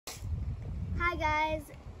guys,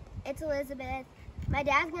 it's Elizabeth. My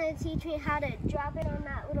dad's gonna teach me how to drop it on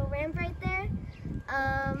that little ramp right there.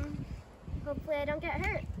 Hopefully I don't get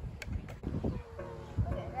hurt.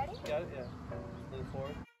 Okay, ready? Got it, yeah. Lean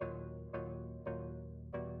forward.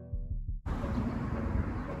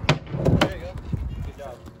 There you go. Good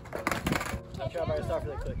job. Not sure how to start for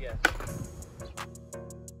the click, yeah.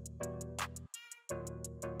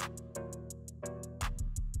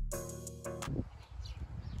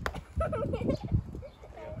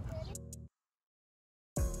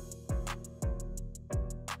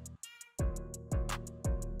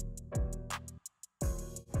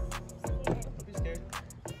 Don't be scared.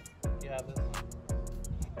 You have this.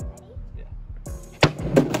 Yeah.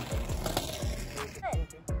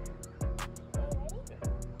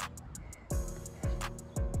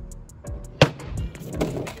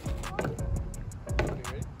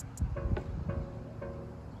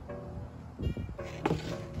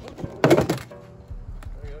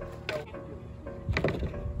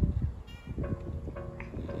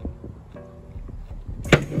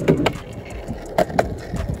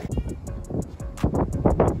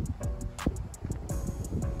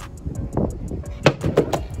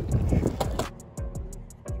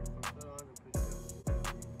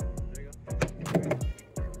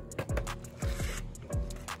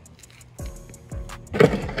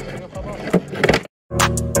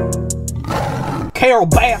 Carole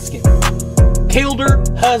Baskin killed her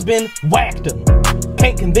husband, whacked him.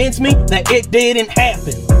 Can't convince me that it didn't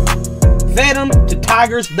happen. Fed them to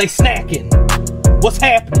tigers, they snacking. What's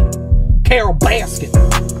happening? Carole Baskin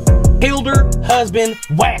killed her husband,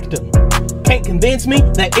 whacked him. Can't convince me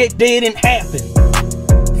that it didn't happen.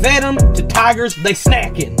 Fed them to tigers, they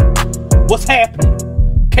snacking. What's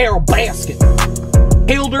happening? Carole Baskin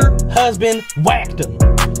killed her husband, whacked him.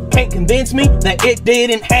 Can't convince me that it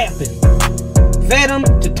didn't happen. Fed them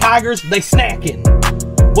to tigers, they snacking.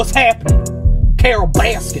 What's happening? Carole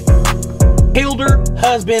Baskin killed her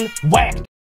husband, whacked